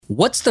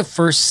What's the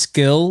first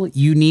skill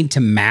you need to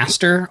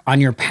master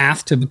on your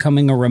path to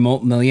becoming a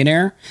remote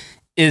millionaire?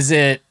 Is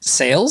it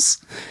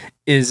sales?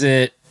 Is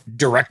it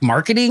direct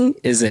marketing?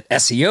 Is it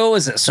SEO?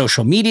 Is it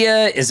social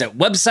media? Is it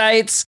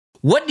websites?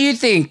 What do you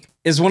think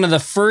is one of the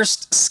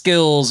first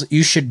skills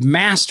you should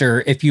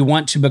master if you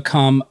want to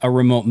become a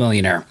remote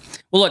millionaire?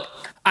 Well, look,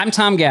 I'm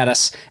Tom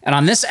Gaddis, and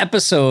on this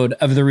episode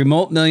of the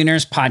Remote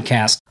Millionaires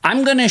podcast,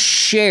 I'm going to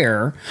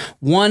share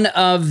one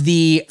of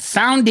the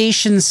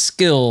foundation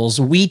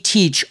skills we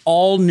teach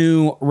all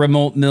new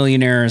Remote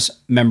Millionaires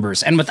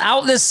members. And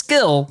without this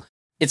skill,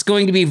 it's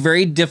going to be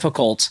very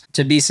difficult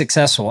to be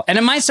successful. And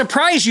it might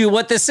surprise you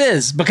what this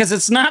is, because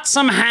it's not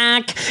some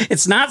hack.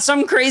 It's not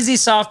some crazy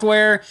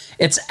software.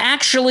 It's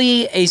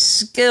actually a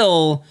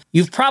skill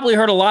you've probably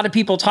heard a lot of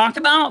people talk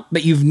about,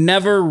 but you've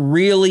never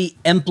really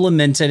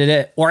implemented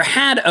it or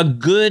had a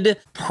good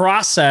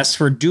process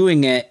for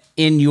doing it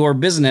in your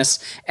business.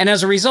 And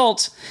as a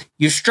result,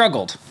 you've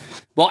struggled.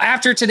 Well,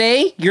 after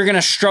today, you're going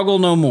to struggle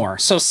no more.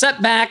 So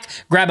sit back,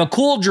 grab a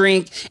cool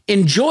drink,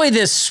 enjoy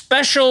this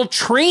special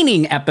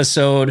training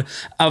episode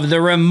of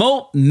the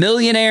Remote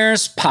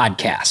Millionaires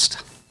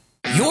podcast.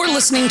 You're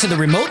listening to the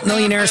Remote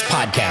Millionaires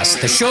podcast,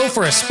 the show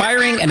for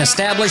aspiring and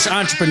established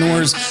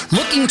entrepreneurs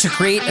looking to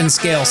create and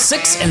scale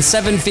 6- and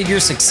 7-figure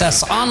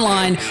success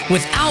online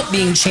without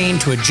being chained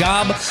to a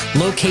job,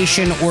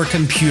 location, or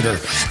computer.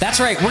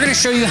 That's right. We're going to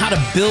show you how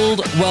to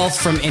build wealth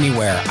from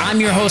anywhere. I'm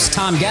your host,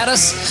 Tom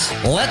Gaddis.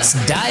 Let's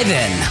dive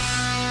in.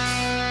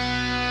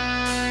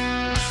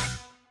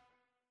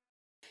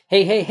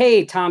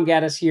 Hey, Tom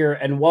Gaddis here,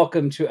 and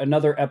welcome to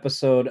another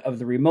episode of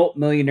the Remote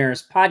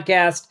Millionaires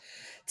podcast.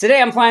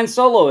 Today I'm flying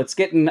solo. It's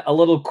getting a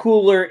little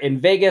cooler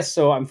in Vegas,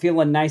 so I'm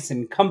feeling nice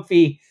and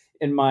comfy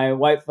in my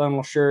white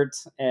flannel shirt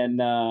and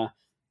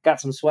got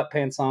some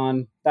sweatpants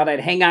on. Thought I'd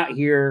hang out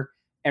here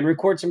and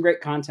record some great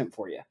content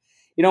for you.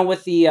 You know,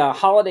 with the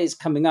holidays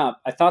coming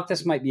up, I thought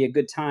this might be a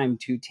good time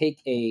to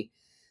take a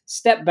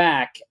step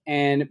back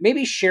and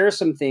maybe share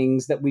some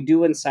things that we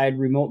do inside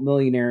Remote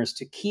Millionaires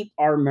to keep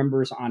our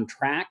members on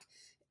track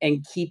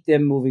and keep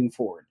them moving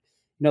forward.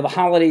 You know, the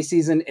holiday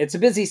season, it's a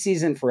busy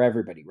season for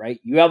everybody, right?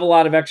 You have a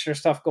lot of extra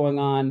stuff going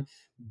on.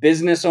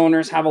 Business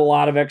owners have a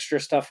lot of extra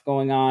stuff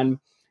going on.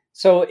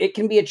 So it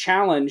can be a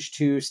challenge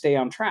to stay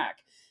on track.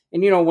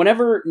 And, you know,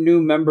 whenever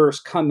new members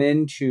come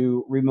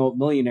into Remote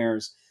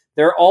Millionaires,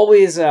 they're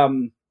always,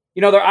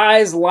 their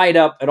eyes light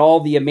up at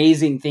all the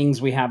amazing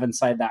things we have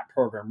inside that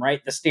program,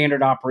 right? The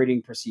standard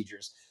operating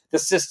procedures, the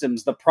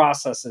systems, the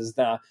processes,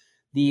 the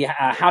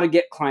how to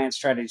get client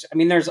strategies. I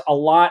mean, there's a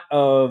lot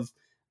of,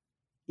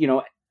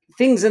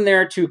 things in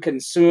there to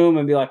consume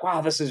and be like, wow,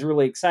 this is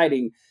really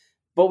exciting.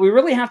 But we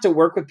really have to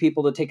work with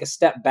people to take a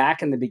step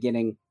back in the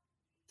beginning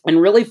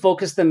and really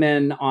focus them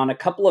in on a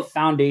couple of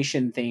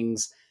foundation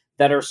things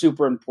that are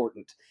super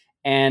important.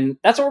 And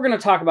that's what we're going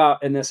to talk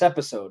about in this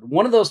episode.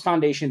 One of those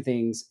foundation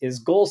things is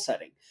goal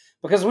setting.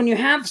 Because when you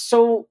have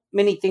so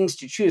many things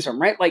to choose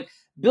from, right? Like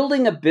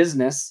building a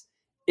business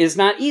is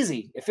not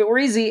easy. If it were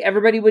easy,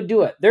 everybody would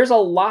do it. There's a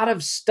lot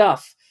of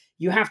stuff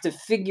you have to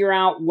figure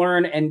out,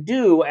 learn, and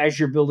do as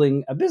you're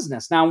building a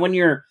business. Now, when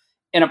you're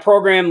in a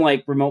program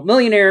like Remote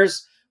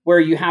Millionaires, where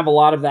you have a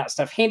lot of that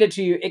stuff handed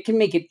to you, it can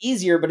make it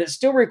easier, but it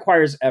still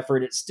requires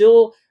effort. It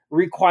still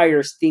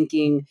requires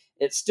thinking.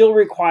 It still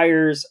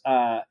requires,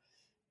 a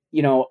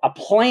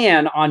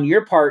plan on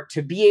your part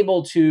to be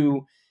able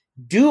to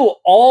do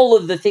all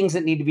of the things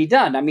that need to be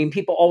done. I mean,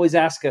 people always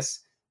ask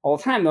us all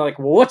the time, they're like,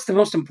 well, what's the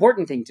most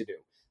important thing to do?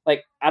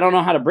 Like, I don't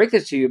know how to break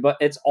this to you, but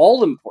it's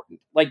all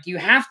important. Like, you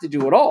have to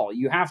do it all.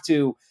 You have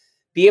to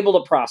be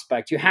able to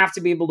prospect. You have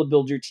to be able to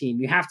build your team.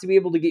 You have to be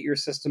able to get your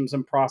systems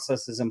and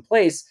processes in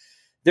place.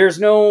 There's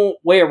no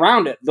way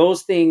around it.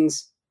 Those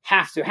things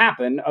have to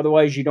happen.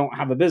 Otherwise, you don't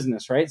have a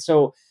business, right?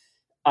 So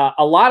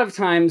a lot of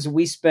times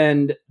we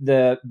spend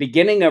the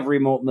beginning of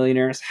Remote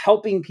Millionaires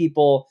helping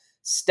people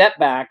step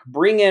back,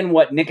 bring in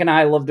what Nick and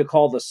I love to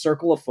call the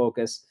circle of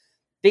focus,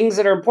 things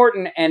that are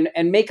important, and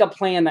make a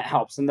plan that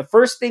helps. And the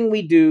first thing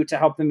we do to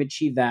help them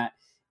achieve that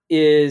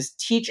is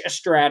teach a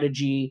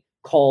strategy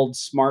called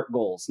SMART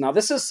goals. Now,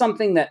 this is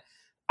something that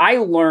I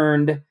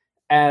learned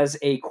as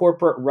a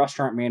corporate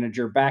restaurant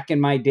manager back in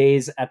my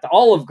days at the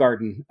Olive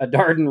Garden, a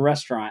Darden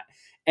restaurant.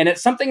 And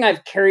it's something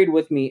I've carried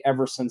with me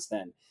ever since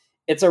then.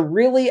 It's a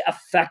really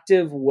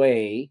effective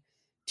way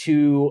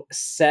to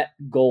set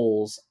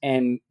goals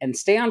and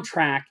stay on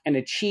track and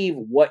achieve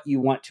what you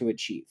want to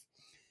achieve.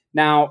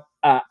 Now,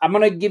 I'm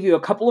going to give you a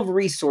couple of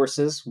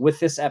resources with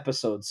this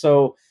episode.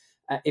 So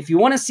if you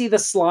want to see the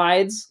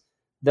slides,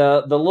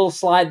 the little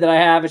slide that I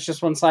have, it's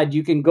just one slide.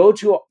 You can go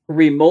to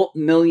Remote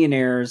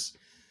Millionaires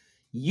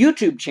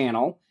YouTube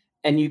channel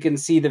and you can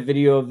see the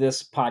video of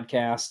this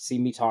podcast, see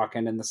me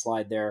talking in the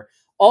slide there.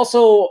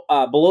 Also,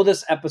 below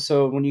this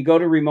episode, when you go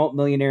to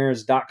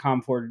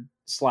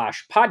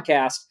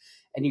remotemillionaires.com/podcast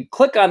and you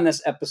click on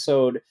this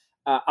episode,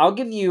 I'll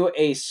give you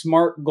a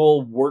SMART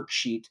goal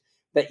worksheet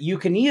that you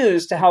can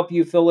use to help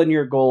you fill in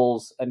your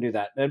goals and do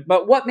that.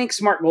 But what makes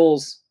SMART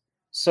goals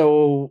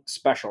so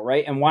special,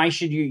 right? And why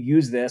should you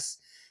use this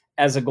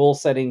as a goal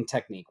setting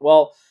technique?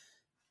 Well,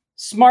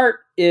 SMART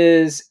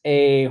is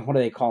a, what do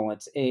they call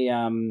it?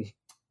 An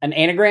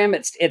anagram.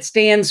 It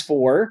stands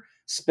for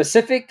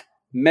specific,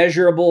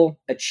 measurable,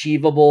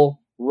 achievable,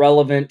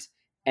 relevant,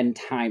 and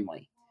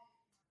timely.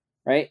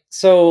 Right?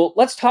 So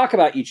let's talk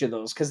about each of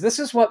those, because this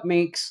is what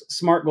makes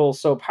SMART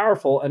goals so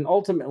powerful and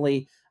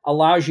ultimately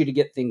allows you to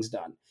get things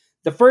done.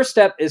 The first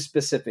step is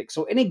specific.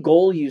 So any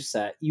goal you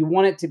set, you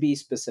want it to be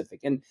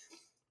specific. And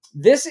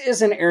this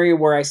is an area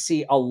where I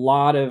see a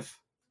lot of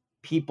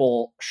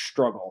people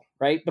struggle,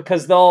 right?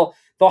 Because they'll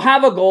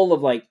have a goal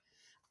of like,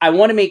 I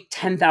want to make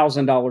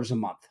 $10,000 a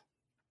month.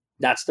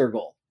 That's their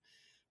goal.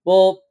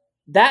 Well,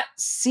 that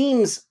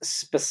seems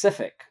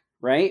specific,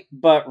 right?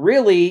 But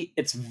really,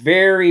 it's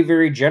very,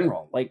 very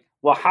general. Like,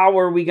 well, how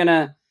are we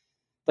gonna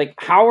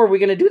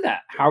do that?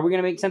 How are we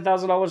gonna make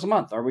 $10,000 a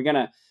month? Are we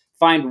gonna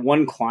find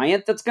one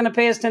client that's gonna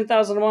pay us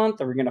 $10,000 a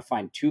month? Are we gonna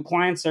find two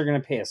clients that are gonna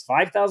pay us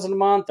 $5,000 a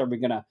month? Are we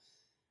gonna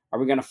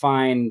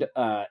find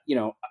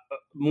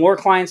more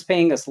clients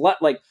paying us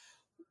like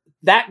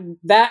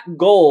that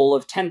goal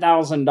of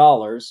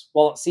 $10,000?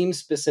 While it seems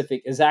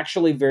specific, is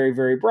actually very,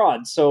 very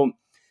broad. So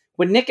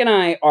when Nick and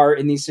I are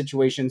in these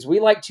situations,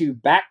 we like to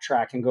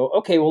backtrack and go,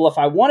 okay, well, if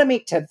I want to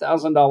make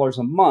 $10,000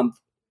 a month,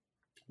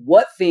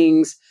 what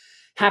things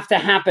have to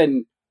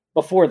happen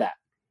before that,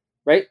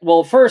 right?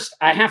 Well, first,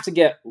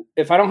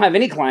 if I don't have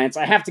any clients,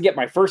 I have to get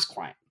my first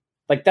client.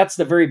 Like, that's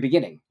the very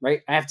beginning,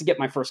 right? I have to get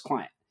my first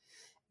client.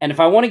 And if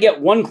I want to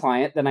get one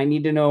client, then I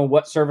need to know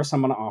what service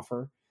I'm going to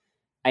offer.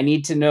 I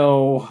need to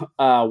know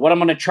what I'm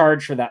going to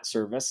charge for that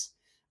service.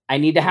 I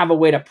need to have a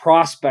way to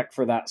prospect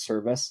for that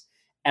service.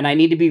 And I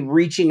need to be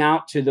reaching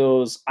out to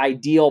those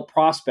ideal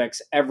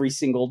prospects every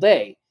single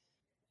day.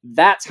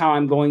 That's how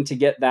I'm going to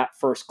get that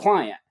first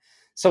client.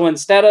 So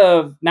instead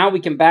of, now we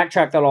can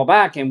backtrack that all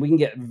back and we can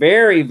get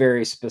very,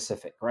 very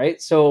specific,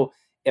 right? So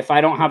if I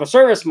don't have a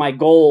service, my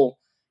goal,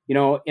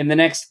 in the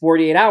next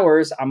 48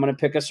 hours, I'm going to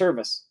pick a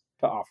service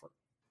to offer,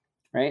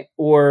 right?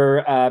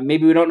 Or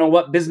maybe we don't know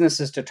what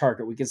businesses to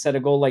target. We can set a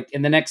goal like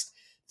in the next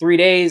 3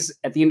 days,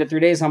 at the end of 3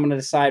 days, I'm going to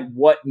decide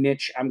what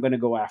niche I'm going to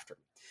go after.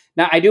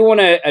 Now, I do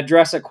want to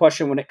address a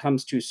question when it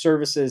comes to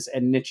services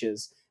and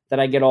niches that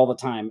I get all the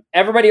time.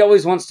 Everybody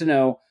always wants to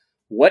know,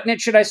 what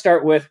niche should I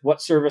start with?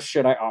 What service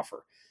should I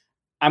offer?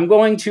 I'm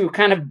going to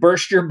kind of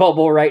burst your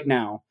bubble right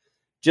now.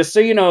 Just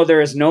so you know,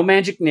 there is no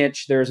magic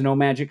niche. There is no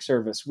magic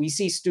service. We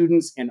see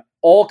students in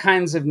all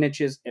kinds of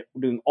niches,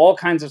 doing all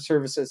kinds of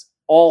services,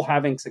 all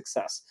having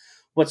success.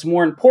 What's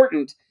more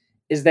important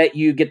is that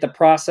you get the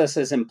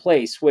processes in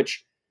place,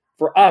 which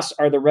for us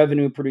are the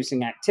revenue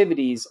producing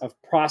activities of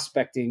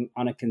prospecting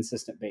on a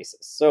consistent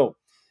basis. So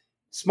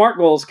SMART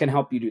goals can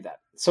help you do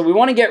that. So we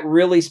want to get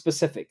really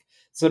specific.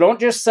 So don't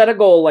just set a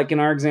goal like in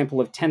our example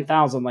of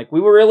 10,000. Like, we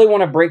really want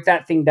to break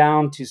that thing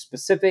down to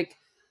specific.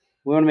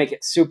 We want to make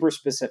it super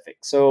specific.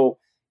 So,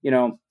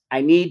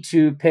 I need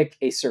to pick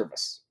a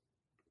service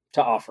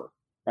to offer,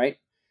 right?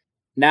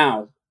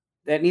 Now,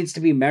 that needs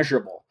to be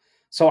measurable.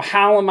 So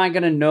how am I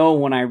going to know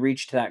when I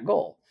reached that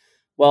goal?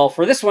 Well,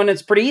 for this one,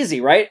 it's pretty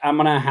easy, right? I'm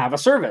going to have a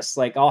service.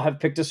 Like, I'll have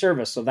picked a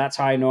service. So that's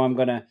how I know I'm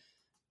going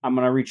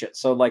to reach it.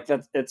 So like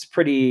it's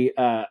pretty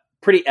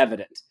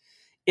evident.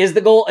 Is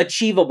the goal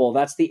achievable?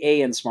 That's the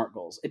A in SMART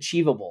goals.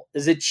 Achievable.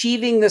 Is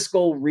achieving this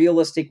goal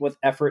realistic with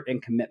effort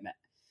and commitment?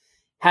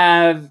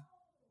 Have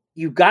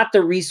you got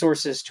the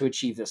resources to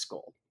achieve this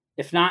goal?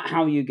 If not,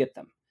 how you get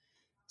them?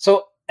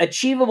 So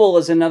achievable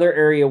is another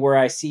area where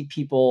I see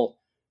people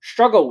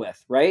struggle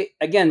with, right?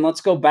 Again, let's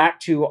go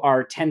back to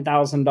our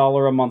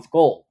 $10,000 a month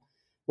goal.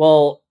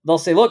 Well, they'll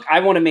say, look,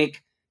 I want to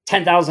make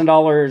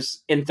 $10,000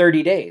 in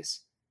 30 days.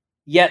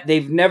 Yet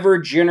they've never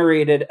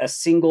generated a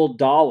single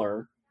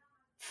dollar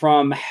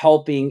from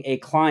helping a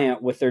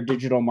client with their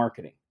digital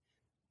marketing.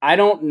 I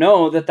don't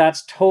know that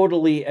that's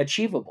totally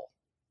achievable,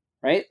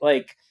 right?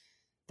 Like,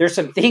 there's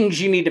some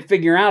things you need to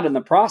figure out in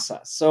the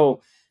process.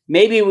 So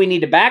maybe we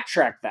need to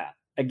backtrack that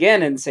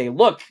again and say,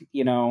 look,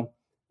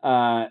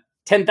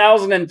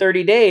 10,000 in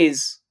 30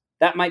 days,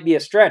 that might be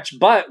a stretch,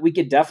 but we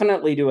could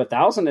definitely do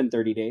 1,000 in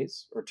 30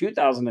 days or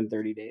 2,000 in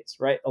 30 days,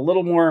 right? A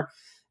little more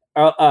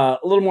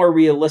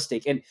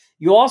realistic. And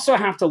you also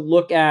have to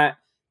look at,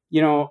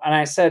 and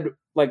I said,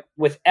 like,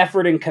 with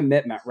effort and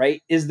commitment,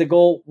 right? Is the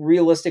goal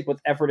realistic with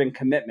effort and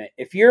commitment?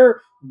 If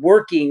you're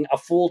working a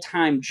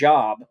full-time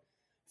job,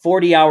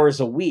 40 hours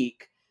a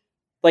week,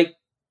 like,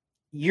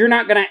 you're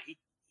not going to,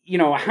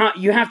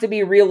 you have to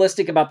be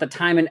realistic about the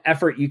time and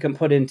effort you can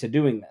put into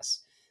doing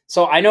this.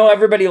 So I know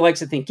everybody likes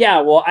to think,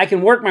 yeah, well, I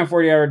can work my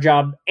 40-hour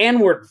job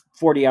and work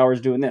 40 hours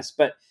doing this,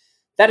 but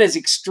that is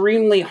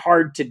extremely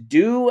hard to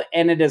do,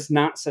 and it is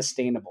not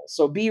sustainable.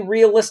 So be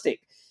realistic.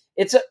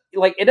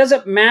 It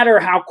doesn't matter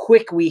how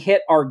quick we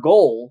hit our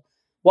goal.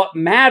 What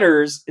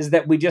matters is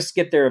that we just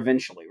get there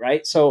eventually,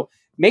 right? So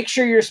make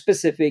sure you're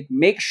specific,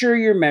 make sure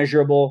you're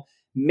measurable,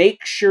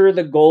 make sure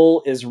the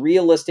goal is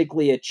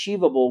realistically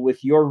achievable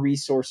with your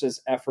resources,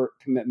 effort,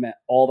 commitment,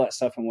 all that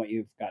stuff, and what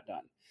you've got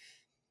done.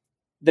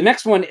 The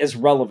next one is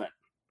relevant.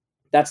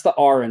 That's the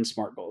R in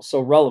SMART goals.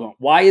 So relevant.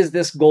 Why is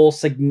this goal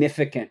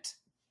significant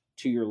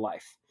to your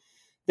life?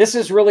 This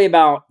is really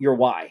about your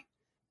why.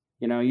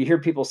 You hear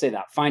people say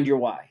that, find your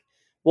why.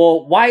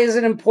 Well, why is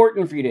it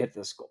important for you to hit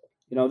this goal?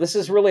 This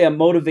is really a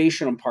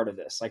motivational part of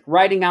this. Like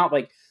writing out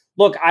like,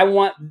 look, I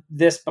want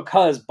this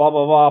because blah,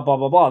 blah, blah, blah,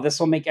 blah, blah. This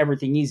will make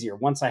everything easier.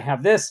 Once I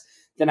have this,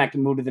 then I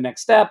can move to the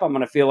next step. I'm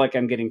going to feel like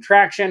I'm getting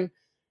traction,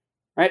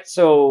 right?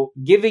 So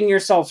giving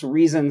yourselves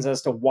reasons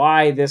as to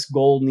why this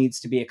goal needs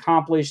to be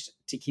accomplished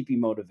to keep you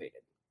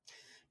motivated.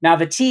 Now,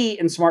 the T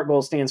in SMART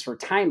goal stands for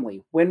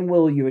timely. When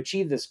will you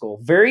achieve this goal?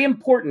 Very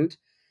important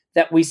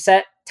that we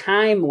set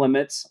time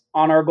limits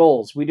on our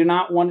goals. We do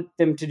not want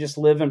them to just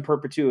live in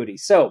perpetuity.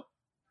 So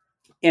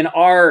in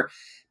our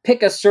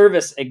pick a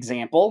service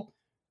example,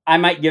 I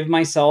might give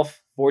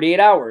myself 48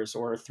 hours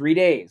or 3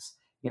 days,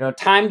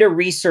 time to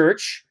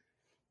research,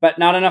 but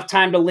not enough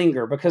time to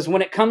linger. Because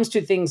when it comes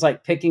to things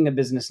like picking a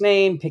business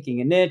name, picking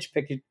a niche,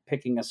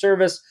 picking a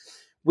service,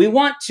 we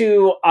want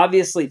to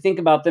obviously think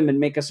about them and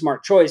make a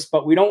smart choice,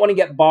 but we don't want to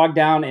get bogged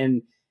down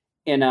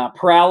in a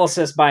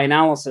paralysis by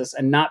analysis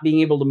and not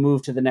being able to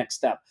move to the next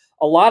step.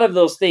 A lot of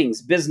those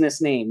things,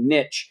 business name,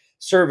 niche,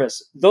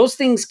 service, those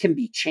things can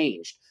be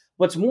changed.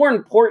 What's more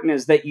important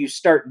is that you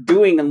start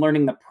doing and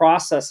learning the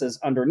processes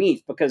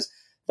underneath, because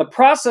the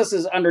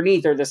processes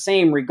underneath are the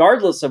same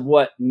regardless of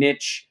what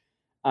niche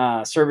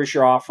service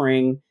you're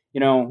offering.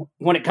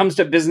 When it comes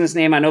to business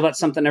name, I know that's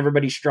something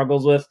everybody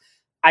struggles with.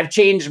 I've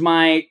changed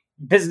my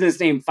business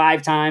name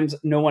 5 times.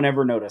 No one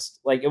ever noticed.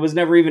 Like, it was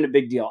never even a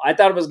big deal. I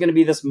thought it was going to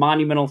be this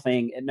monumental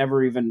thing. It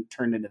never even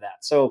turned into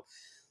that. So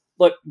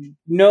look,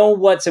 know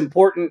what's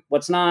important,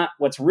 what's not.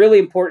 What's really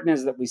important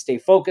is that we stay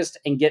focused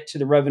and get to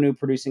the revenue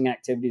producing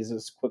activities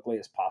as quickly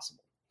as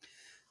possible.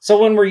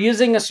 So when we're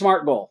using a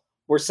SMART goal,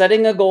 we're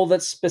setting a goal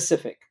that's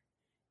specific.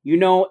 You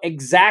know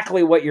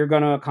exactly what you're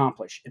going to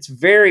accomplish. It's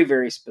very,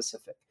 very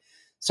specific.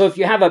 So if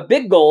you have a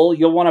big goal,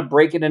 you'll want to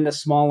break it into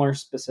smaller,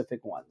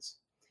 specific ones.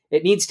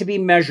 It needs to be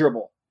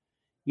measurable.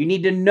 You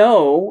need to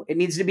know, it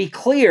needs to be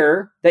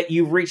clear that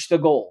you've reached the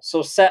goal.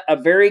 So set a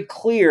very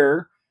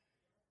clear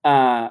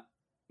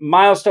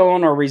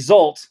milestone or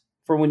result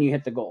for when you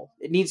hit the goal.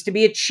 It needs to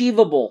be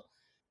achievable.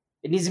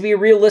 It needs to be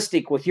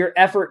realistic with your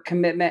effort,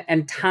 commitment,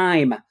 and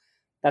time.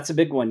 That's a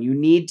big one. You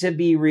need to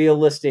be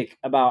realistic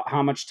about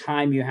how much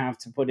time you have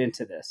to put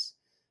into this,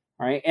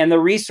 right? And the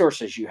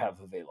resources you have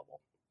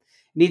available.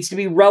 It needs to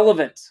be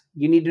relevant.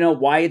 You need to know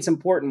why it's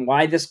important,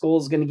 why this goal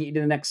is going to get you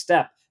to the next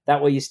step.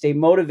 That way you stay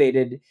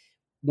motivated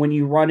when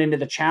you run into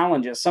the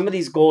challenges. Some of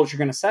these goals you're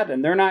going to set,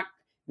 and they're going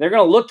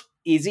to look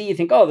easy. You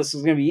think, oh, this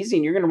is going to be easy,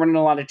 and you're going to run into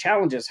a lot of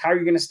challenges. How are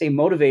you going to stay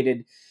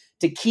motivated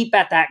to keep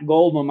at that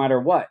goal no matter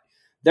what?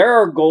 There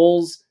are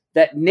goals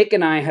that Nick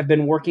and I have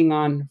been working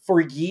on for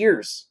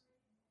years.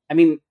 I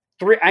mean,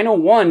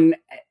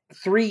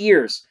 3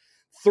 years.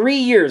 3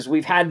 years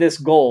we've had this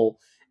goal,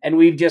 and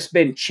we've just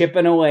been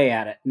chipping away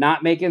at it,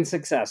 not making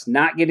success,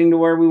 not getting to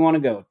where we want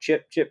to go.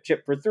 Chip, chip,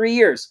 chip for 3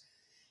 years.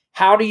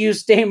 How do you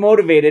stay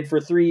motivated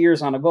for 3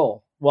 years on a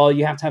goal? Well,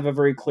 you have to have a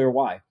very clear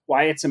why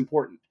it's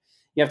important.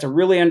 You have to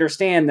really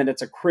understand that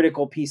it's a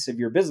critical piece of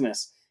your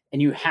business,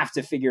 and you have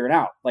to figure it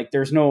out. Like,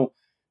 there's no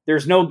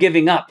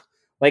giving up.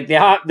 Like,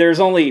 there's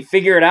only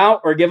figure it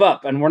out or give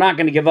up, and we're not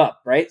going to give up,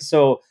 right?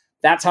 So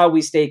that's how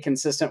we stay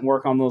consistent,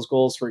 work on those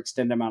goals for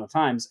extended amount of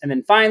times. And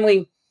then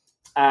finally,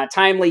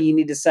 timely, you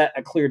need to set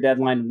a clear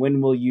deadline. When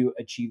will you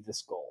achieve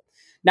this goal?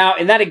 Now,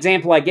 in that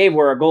example I gave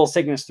where our goal is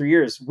taking us 3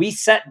 years, we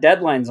set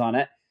deadlines on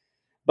it,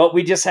 but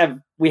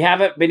we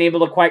haven't been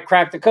able to quite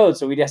crack the code.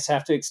 So we just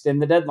have to extend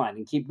the deadline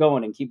and keep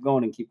going and keep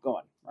going and keep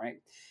going,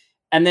 right?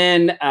 And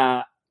then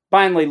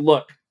finally,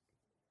 look,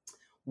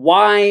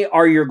 why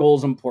are your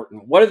goals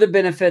important? What are the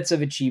benefits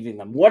of achieving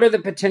them? What are the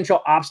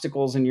potential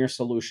obstacles in your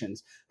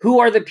solutions?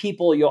 Who are the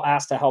people you'll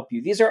ask to help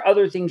you? These are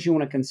other things you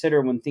want to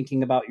consider when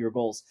thinking about your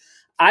goals.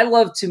 I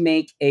love to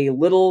make a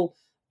little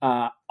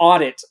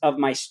audit of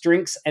my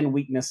strengths and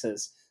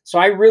weaknesses. So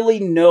I really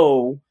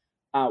know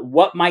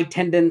what my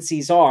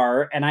tendencies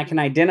are, and I can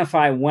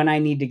identify when I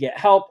need to get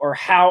help or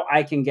how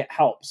I can get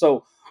help.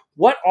 So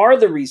what are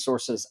the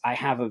resources I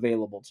have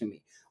available to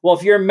me? Well,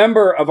 if you're a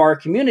member of our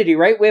community,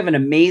 right, we have an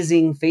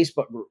amazing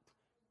Facebook group,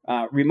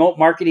 Remote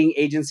Marketing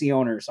Agency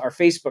Owners, our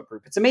Facebook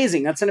group. It's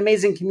amazing. That's an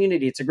amazing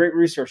community. It's a great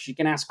resource. You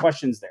can ask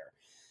questions there,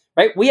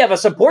 right? We have a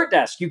support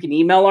desk. You can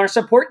email our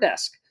support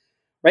desk,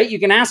 right? You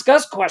can ask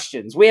us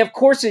questions. We have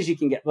courses you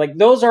can get. Like,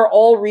 those are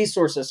all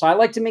resources. So I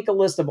like to make a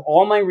list of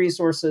all my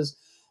resources,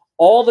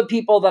 all the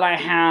people that I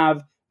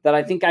have that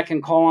I think I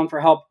can call on for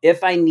help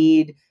if I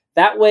need.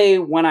 That way,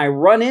 when I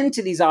run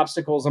into these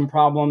obstacles and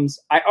problems,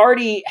 I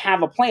already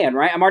have a plan,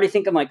 right? I'm already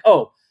thinking like,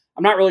 oh,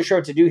 I'm not really sure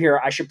what to do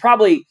here. I should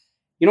probably,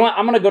 you know what?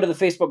 I'm going to go to the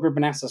Facebook group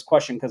and ask this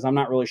question because I'm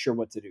not really sure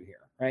what to do here,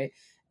 right?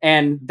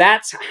 And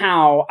that's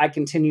how I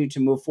continue to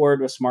move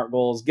forward with SMART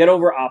goals, get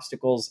over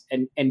obstacles,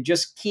 and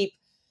just keep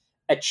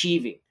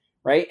achieving,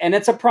 right? And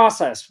it's a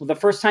process. The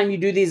first time you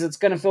do these, it's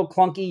going to feel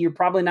clunky. You're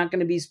probably not going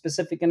to be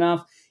specific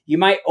enough. You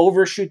might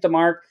overshoot the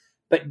mark,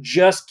 but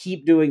just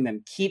keep doing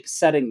them. Keep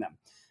setting them.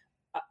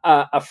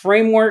 A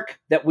framework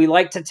that we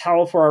like to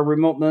tell for our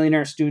Remote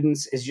Millionaire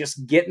students is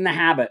just get in the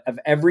habit of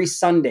every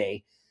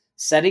Sunday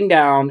setting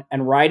down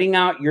and writing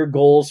out your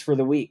goals for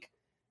the week.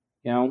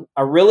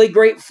 A really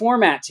great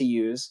format to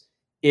use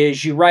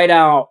is you write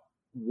out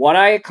what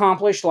I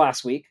accomplished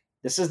last week.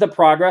 This is the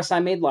progress I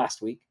made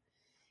last week.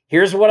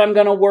 Here's what I'm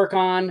going to work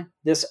on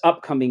this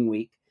upcoming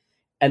week.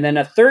 And then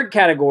a third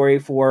category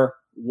for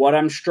what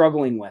I'm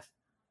struggling with.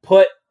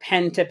 Put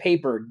pen to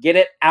paper, get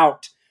it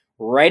out,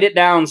 write it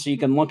down so you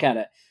can look at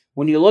it.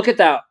 When you look at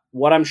that,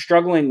 what I'm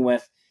struggling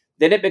with,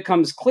 then it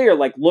becomes clear.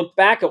 Like, look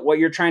back at what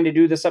you're trying to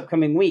do this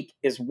upcoming week.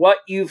 Is what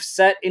you've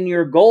set in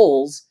your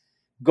goals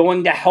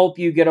going to help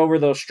you get over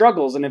those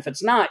struggles? And if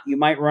it's not, you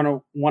might want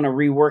to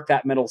rework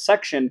that middle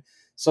section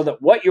so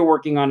that what you're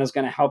working on is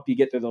going to help you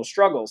get through those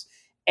struggles.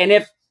 And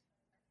if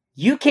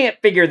you can't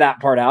figure that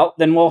part out,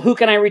 then, well, who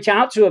can I reach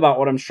out to about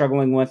what I'm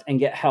struggling with and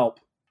get help?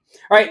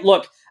 All right,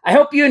 look, I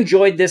hope you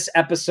enjoyed this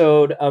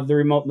episode of the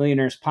Remote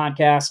Millionaires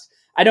podcast.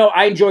 I know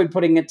I enjoyed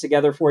putting it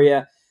together for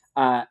you.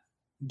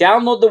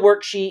 Download the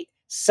worksheet,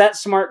 set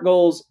SMART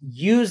goals,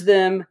 use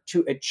them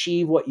to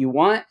achieve what you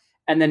want.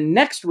 And then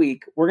next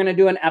week, we're going to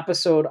do an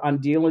episode on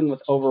dealing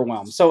with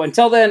overwhelm. So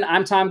until then,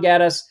 I'm Tom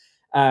Gaddis.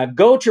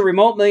 Go to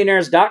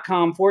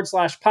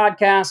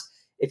remotemillionaires.com/podcast.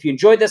 If you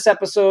enjoyed this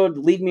episode,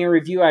 leave me a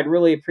review. I'd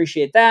really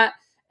appreciate that.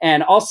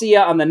 And I'll see you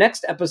on the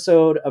next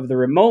episode of the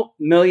Remote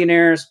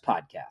Millionaires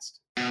podcast.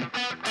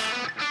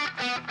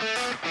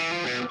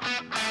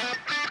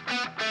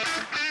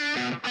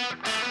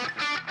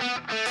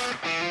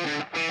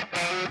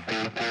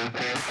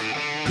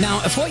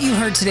 Now, if what you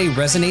heard today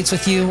resonates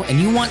with you and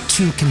you want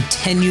to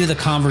continue the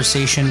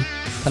conversation,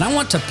 then I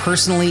want to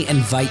personally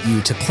invite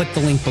you to click the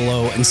link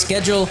below and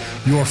schedule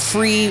your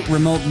free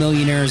Remote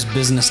Millionaires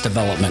business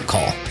development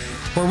call,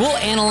 where we'll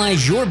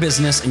analyze your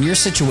business and your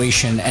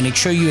situation and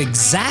show you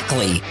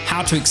exactly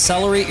how to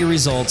accelerate your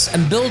results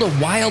and build a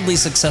wildly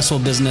successful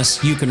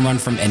business you can run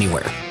from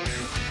anywhere.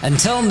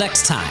 Until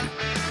next time.